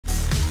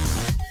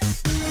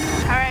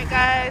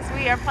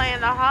are playing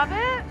The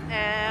Hobbit,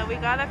 and we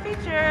got a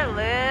feature.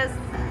 Let's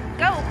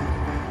go.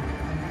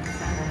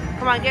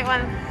 Come on, get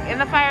one. In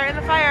the fire, in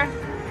the fire.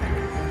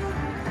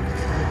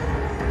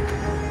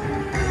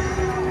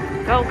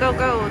 Go, go,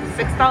 go.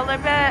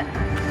 $6 bet.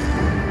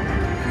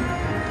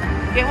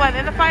 Get one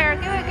in the fire.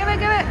 Get it, get it,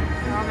 get it.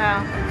 Oh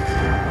no.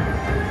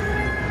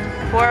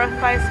 4 or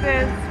 5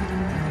 spins.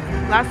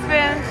 Last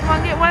spin. Come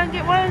on, get one,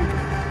 get one.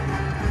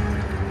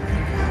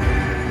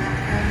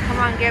 Come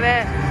on, get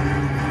it.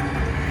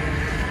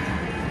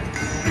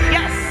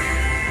 Yes!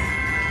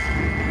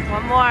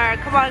 One more.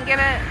 Come on, get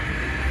it.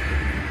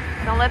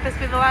 Don't let this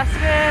be the last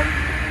spin.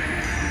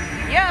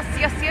 Yes,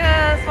 yes,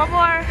 yes. One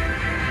more.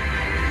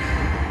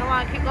 Come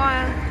on, keep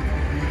going.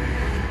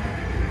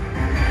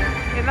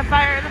 In the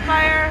fire, in the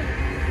fire.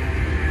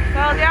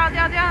 Go down,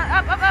 down, down.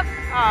 Up, up, up.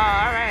 Oh,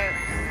 all right.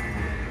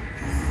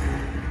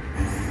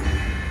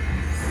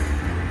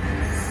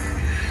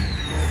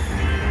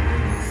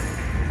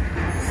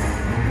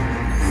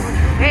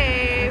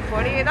 Hey,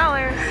 $48.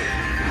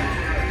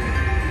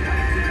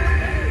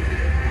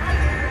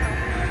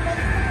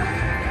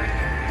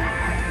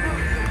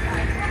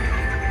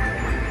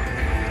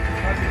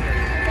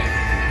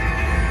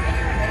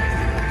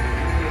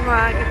 Come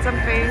on, get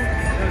something.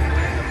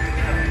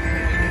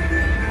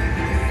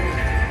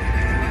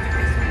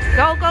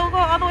 Go, go, go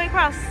all the way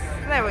across.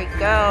 There we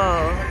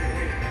go.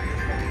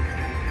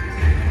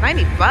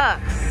 90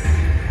 bucks.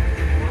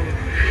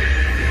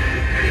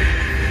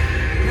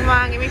 Come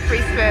on, give me free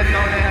spin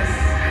bonus.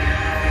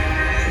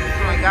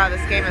 Oh my god,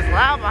 this game is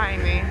loud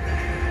behind me.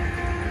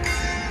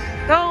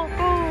 Go,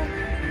 go.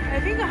 I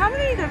think, how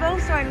many of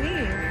those do I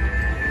need?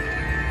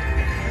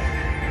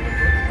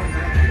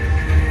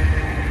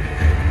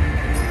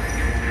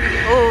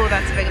 Oh,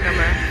 that's a big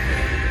number.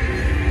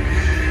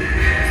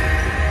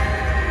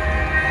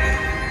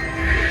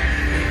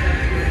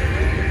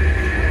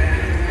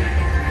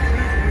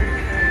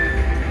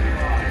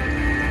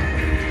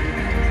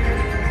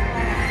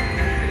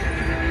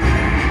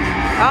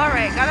 All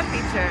right, got a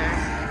feature.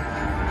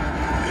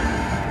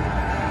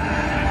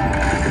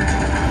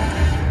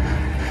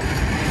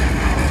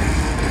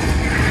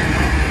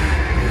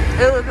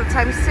 Ooh, the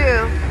times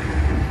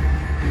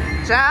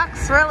 2.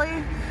 Jacks,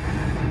 really?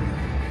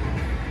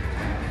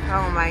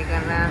 Oh my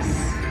goodness.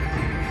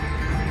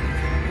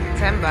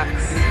 10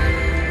 bucks.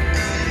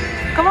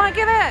 Come on,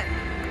 get it.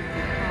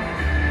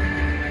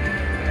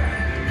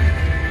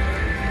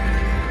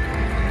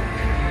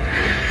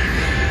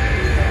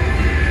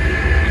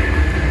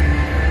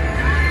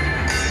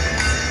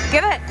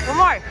 Get it. One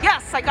more.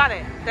 Yes, I got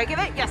it. Did I get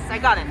it? Yes, I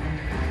got it.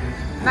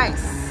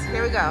 Nice.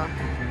 Here we go.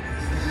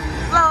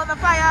 Blow the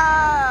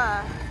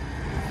fire.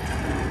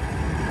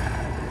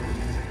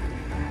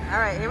 All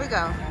right, here we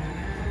go.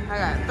 I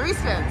got 3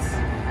 spins.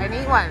 I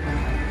need 1.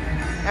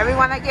 Every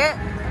one I get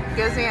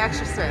gives me an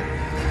extra spin.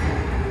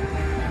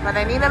 But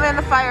I need them in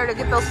the fire to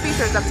get those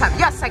features up top.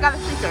 Yes, I got a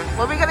feature.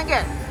 What are we gonna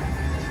get?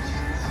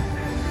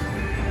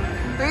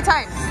 3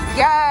 times.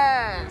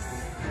 Yes.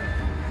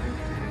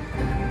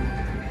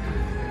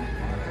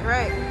 All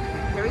right,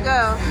 here we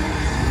go.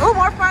 Oh,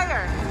 more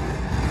fire.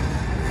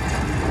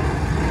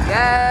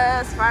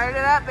 Yes, fired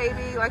it up,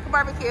 baby, like a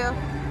barbecue.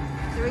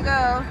 Here we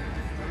go.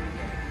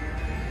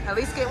 At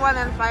least get 1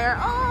 in the fire.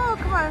 Oh,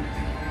 come on.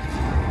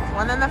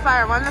 1 in the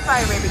fire, 1 in the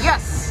fire, baby.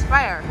 Yes,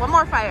 fire. 1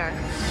 more fire.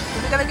 What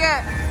are we gonna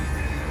get?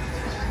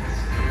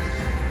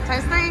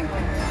 Times 3.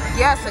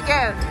 Yes,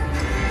 again.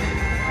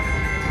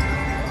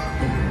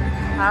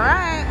 All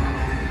right.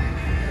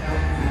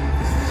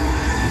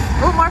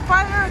 Oh, more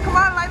fire. Come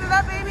on, light it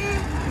up, baby.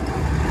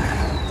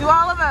 Do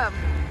all of them.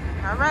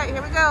 All right,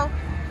 here we go.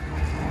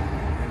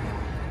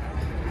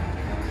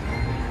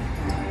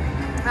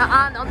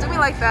 Don't do me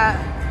like that.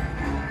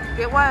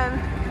 Get 1.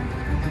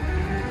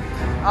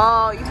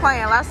 Oh, you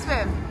playing. Last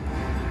spin.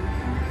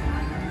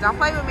 Don't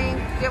play with me.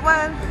 Get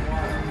 1.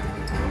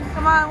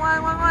 Come on,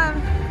 1, 1,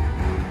 1.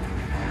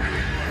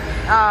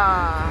 Oh,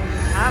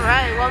 all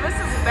right. Well, this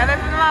is better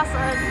than the last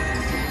one.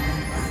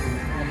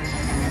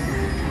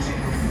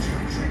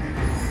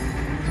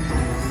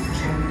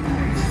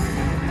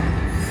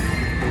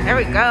 There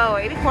we go.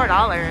 $84.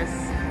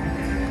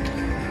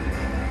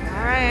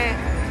 All right.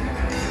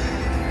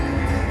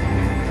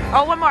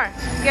 Oh, 1 more.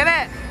 Get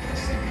it.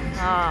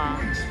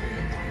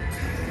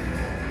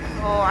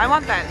 Oh, I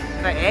want the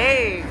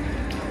egg.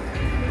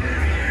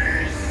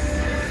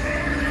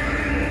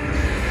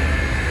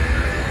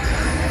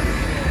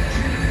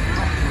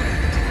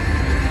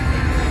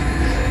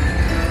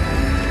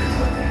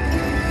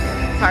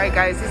 Sorry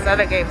guys, these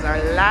other games are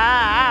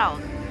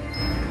loud.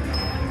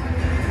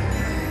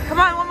 Come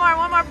on,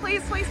 1 more,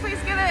 please, please,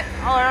 please get it.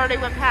 Oh, I already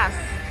went past.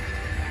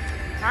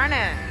 Darn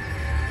it.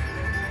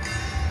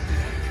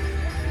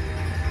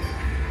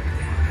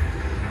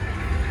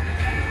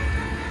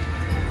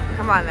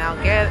 Come on now,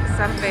 get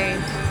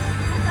something.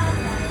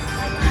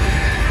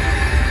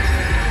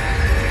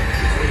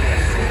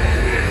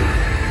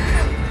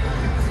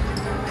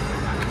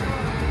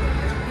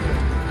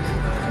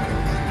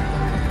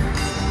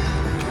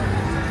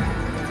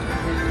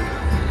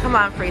 Come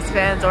on, free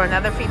spins or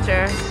another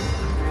feature.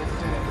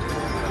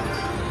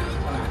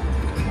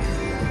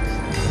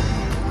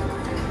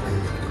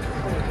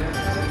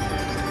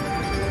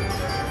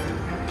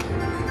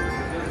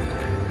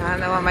 I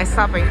know what my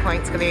stopping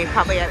point's gonna be,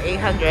 probably at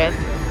 800.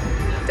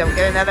 Don't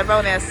get another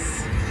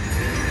bonus.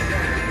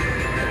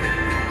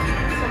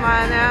 Come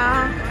on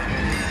now.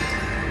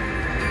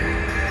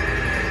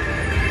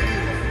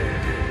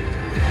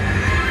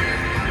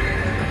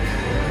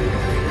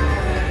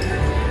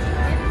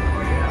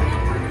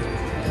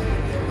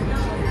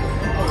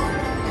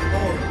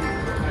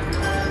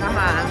 Come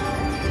on.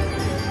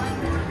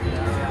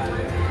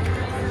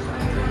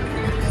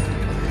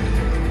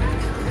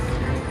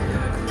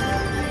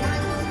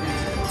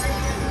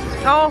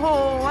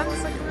 Oh, 1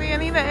 second, I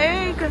need an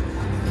egg.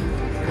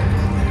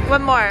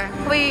 One more,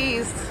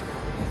 please.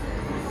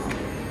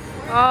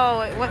 Oh,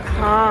 wait, what?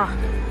 Oh.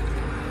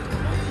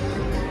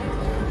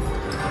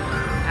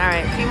 All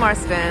right, a few more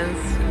spins.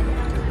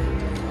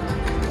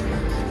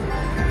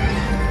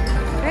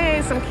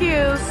 Hey, some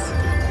cues.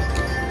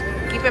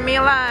 Keeping me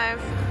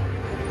alive.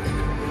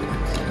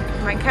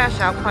 My cash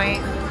out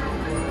point.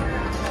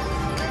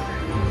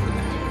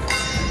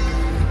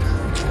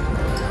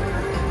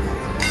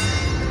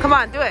 Come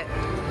on, do it.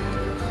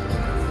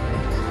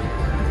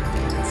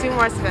 2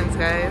 more spins,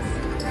 guys.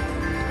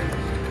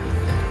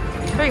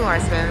 3 more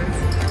spins.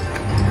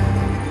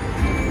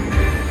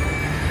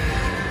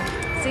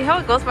 See how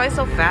it goes by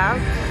so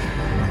fast?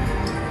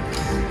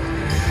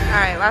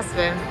 Alright, last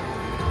spin.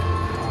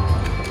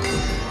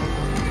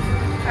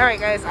 Alright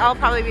guys, I'll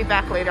probably be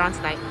back later on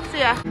tonight. See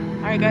ya.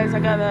 Alright guys, I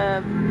got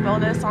a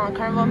bonus on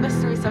Carnival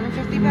Mystery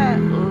 750 bet.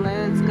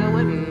 Let's go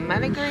with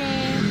money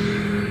green.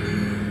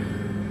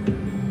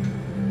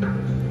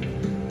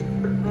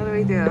 What do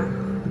we do?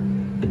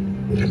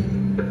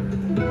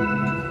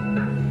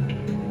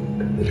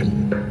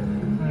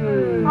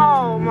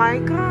 Oh my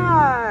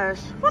gosh.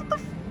 What the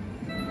f—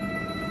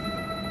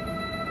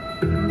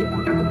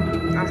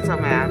 I'm so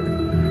mad.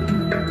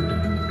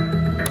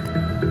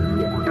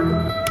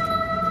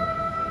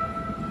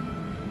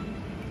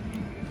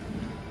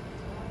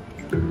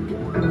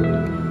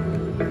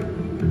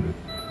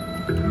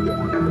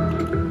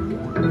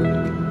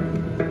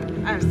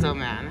 I'm so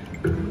mad.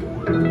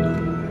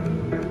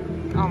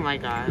 Oh my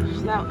gosh.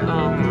 That—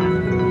 oh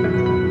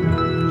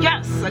my—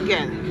 yes!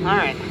 Again.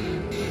 Alright.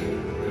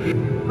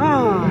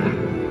 Oh.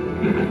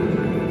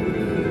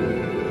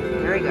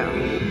 Here we go.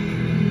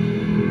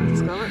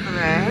 Let's go with the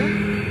red.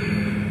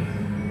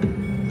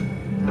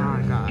 Oh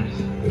my gosh.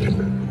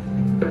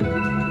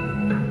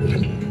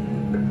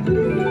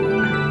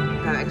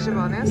 Got an extra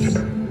bonus.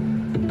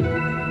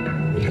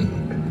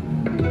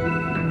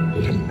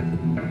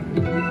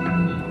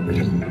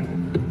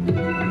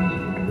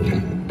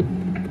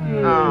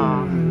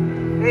 Oh.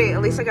 Hey, at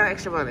least I got an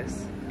extra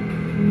bonus.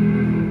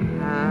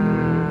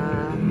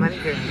 Money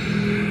green.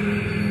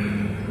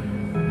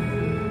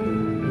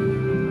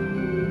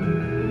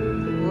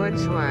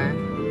 Which one?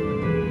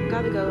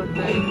 Gotta go with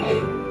the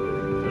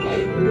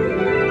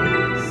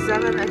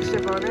 7 extra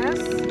bonus.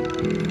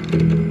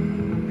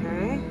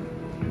 Okay.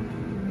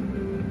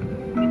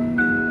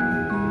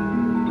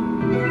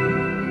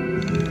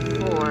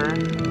 4.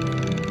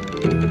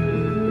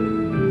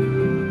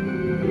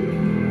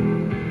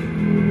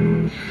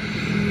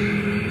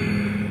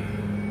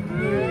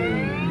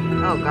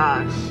 Oh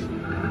gosh.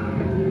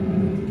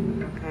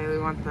 Okay, we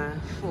want the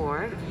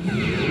 4.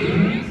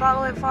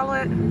 Follow it, follow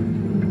it.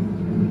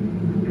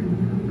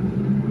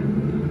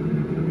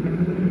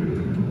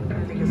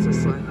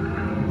 This one.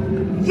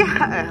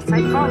 Yes,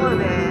 I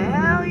followed it.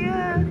 Hell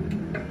yeah.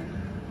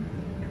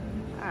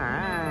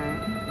 Alright.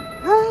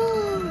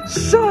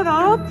 Shut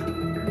up.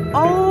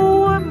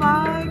 Oh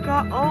my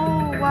god.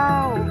 Oh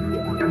wow.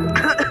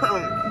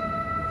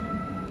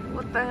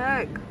 What the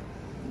heck?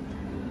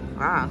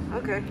 Wow,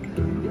 okay.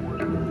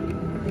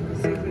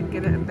 Let's see if we can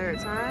get it a 3rd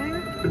time.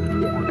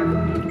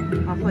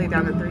 I'll play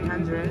down to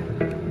 300.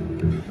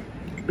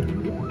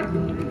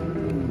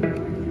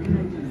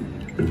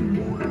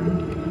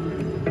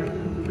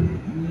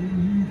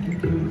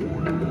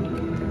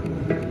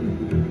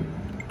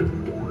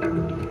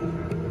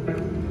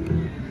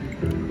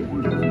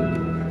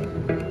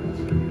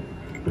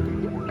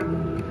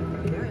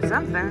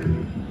 Something.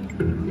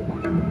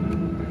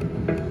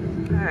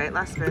 Alright,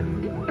 last spin.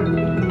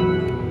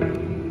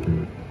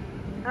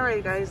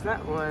 Alright guys,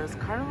 that was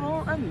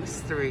Carnival of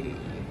Mystery.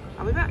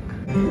 I'll be back.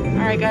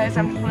 Alright guys,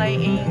 I'm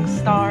playing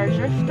Star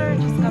Drifter.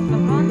 Just got the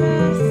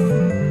bonus.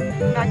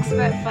 Max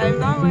bet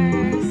 $5.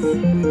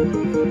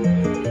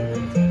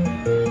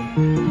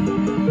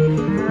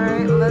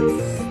 Alright, let's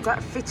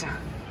start feature.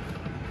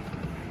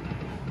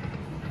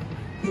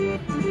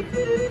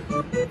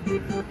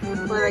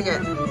 What did I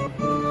get?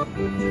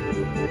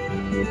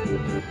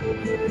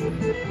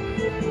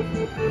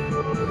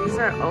 These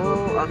are—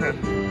 oh, okay.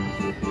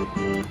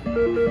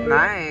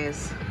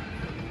 Nice.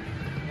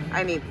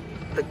 I need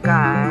the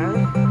guy.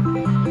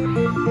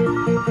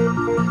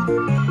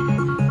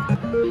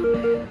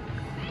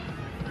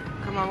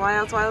 Come on,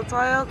 wilds, wilds,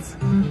 wilds.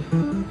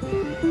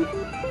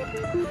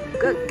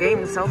 Good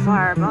game so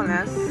far.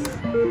 Bonus.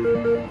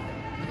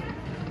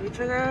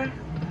 Retrigger.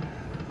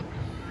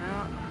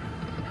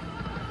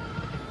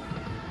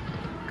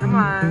 Come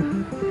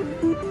on.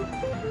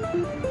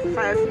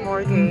 5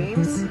 more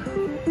games.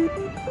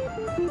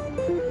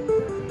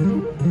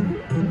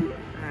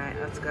 Alright,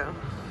 let's go.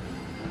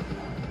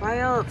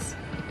 Wilds.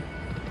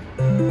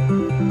 4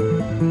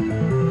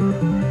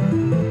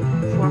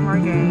 more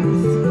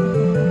games.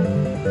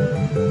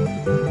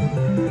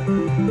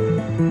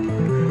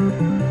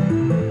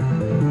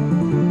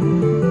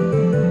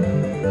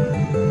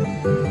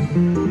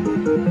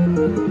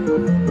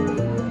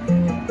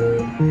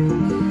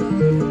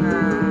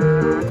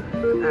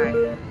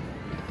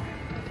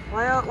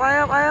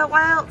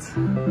 Wild.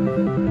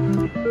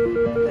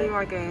 3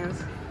 more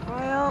games.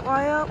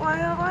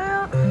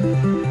 Wild. 2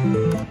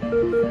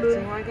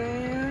 more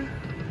games.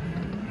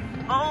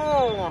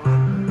 Oh!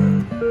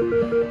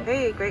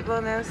 Hey, great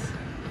bonus.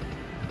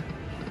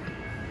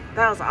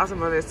 That was an awesome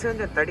bonus.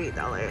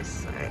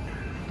 $238. Alright.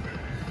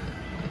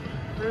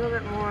 A little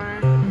bit more.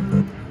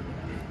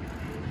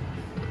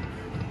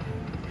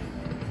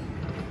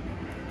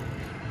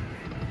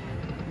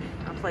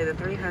 I'll play the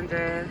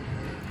 300.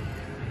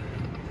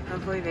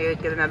 Hopefully they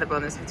get another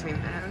bonus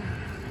between then.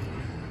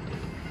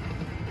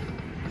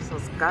 So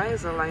those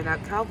guys are lined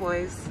up.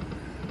 Cowboys.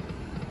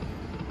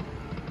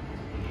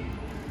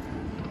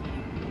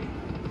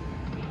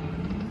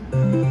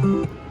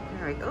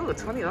 There we go.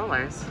 $20.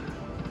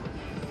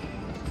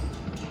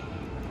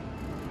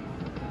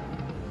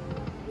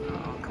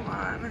 Oh, come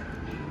on.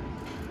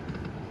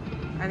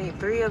 I need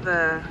 3 of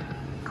the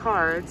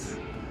cards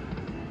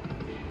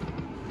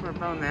for a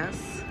bonus.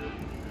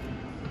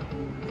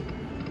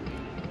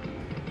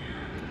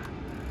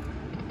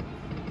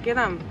 Get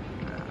them.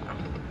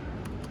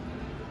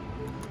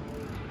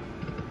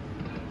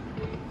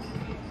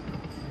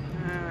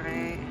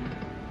 Alright.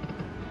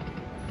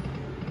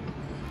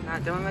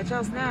 Not doing much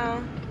else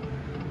now.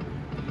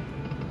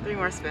 3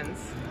 more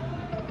spins.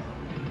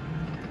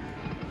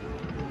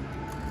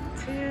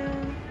 2.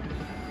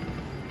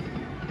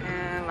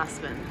 And last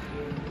spin.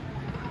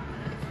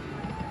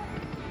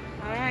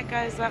 Alright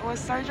guys, that was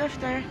Star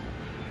Drifter.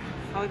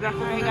 I'll be back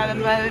when we got a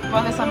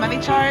bonus on money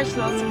charge, so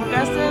let's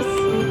progress this.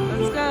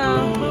 Let's go.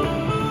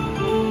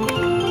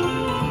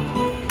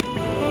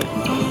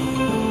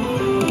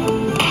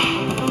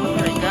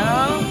 There we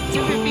go.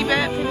 250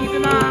 bet for these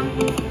and on.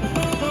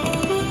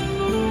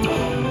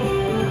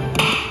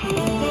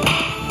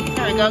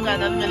 There we go, got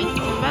another mini $15.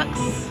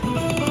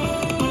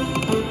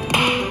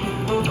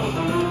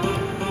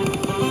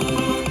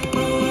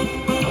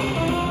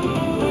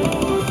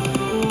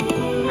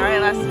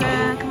 Alright, last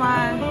spin, come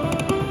on.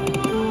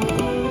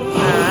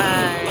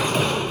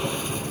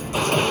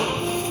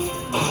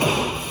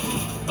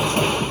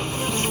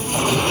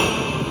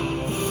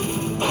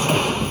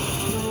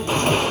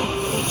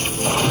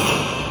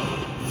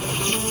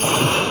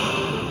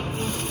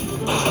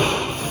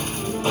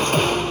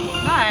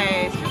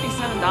 Nice,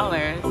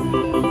 $57.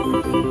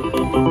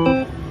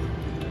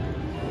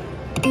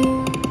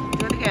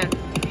 Do it again.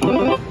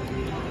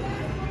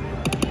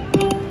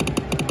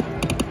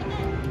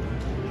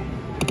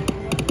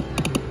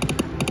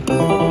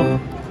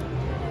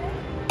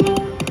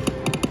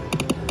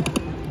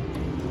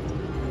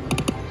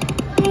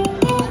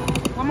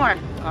 One more.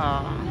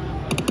 Oh.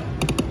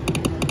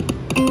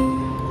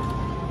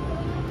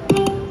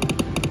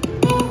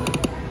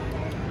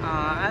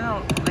 I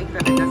don't like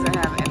that it doesn't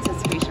have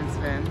anticipation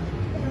spin.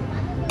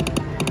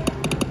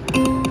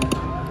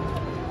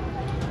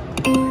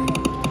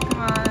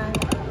 Come on.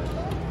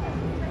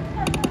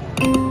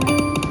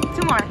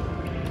 2 more.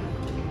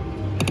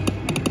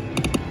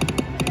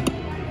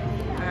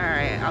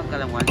 Alright, I'll go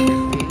to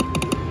 150.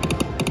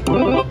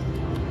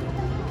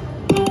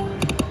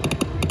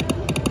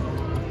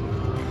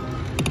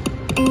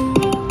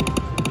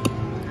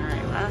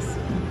 Alright, last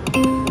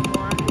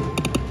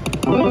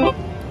more.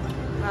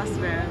 Last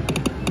spin.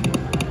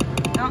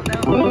 No.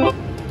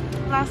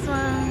 Last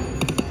one.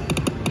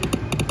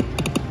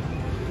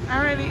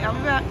 Alrighty, I'll be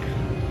back.